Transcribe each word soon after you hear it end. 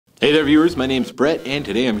Hey there viewers, my name's Brett and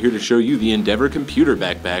today I'm here to show you the Endeavor computer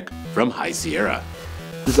backpack from High Sierra.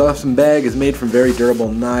 This awesome bag is made from very durable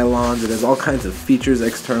nylons. It has all kinds of features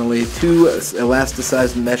externally. 2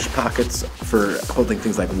 elasticized mesh pockets for holding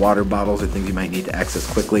things like water bottles or things you might need to access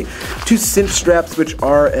quickly. 2 cinch straps which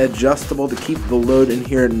are adjustable to keep the load in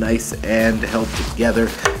here nice and held together.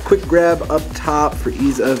 Quick grab up top for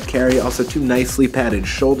ease of carry. Also 2 nicely padded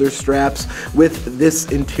shoulder straps with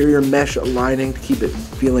this interior mesh lining to keep it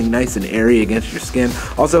feeling nice and airy against your skin.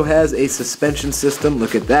 Also has a suspension system.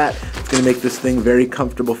 Look at that. It's going to make this thing very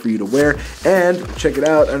comfortable for you to wear. And check it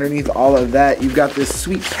out, underneath all of that you've got this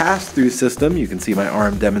sweet pass-through system. You can see my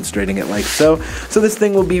arm demonstrating it like so. So this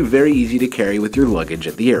thing will be very easy to carry with your luggage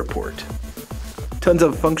at the airport. Tons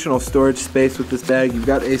of functional storage space with this bag. You've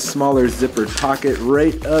got a smaller zippered pocket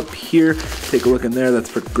right up here. Take a look in there. That's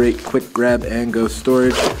for great quick grab and go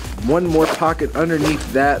storage. One more pocket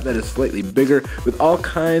underneath that is slightly bigger with all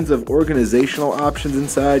kinds of organizational options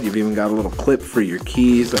inside. You've even got a little clip for your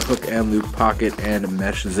keys, a hook and loop pocket, and a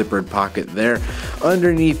mesh zippered pocket there.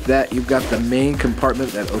 Underneath that you've got the main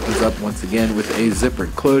compartment that opens up once again with a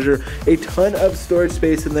zippered closure. A ton of storage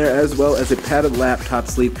space in there, as well as a padded laptop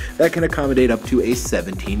sleeve that can accommodate up to a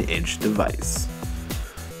 17-inch device.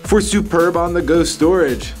 For superb on-the-go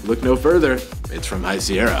storage, look no further. It's from High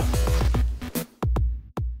Sierra.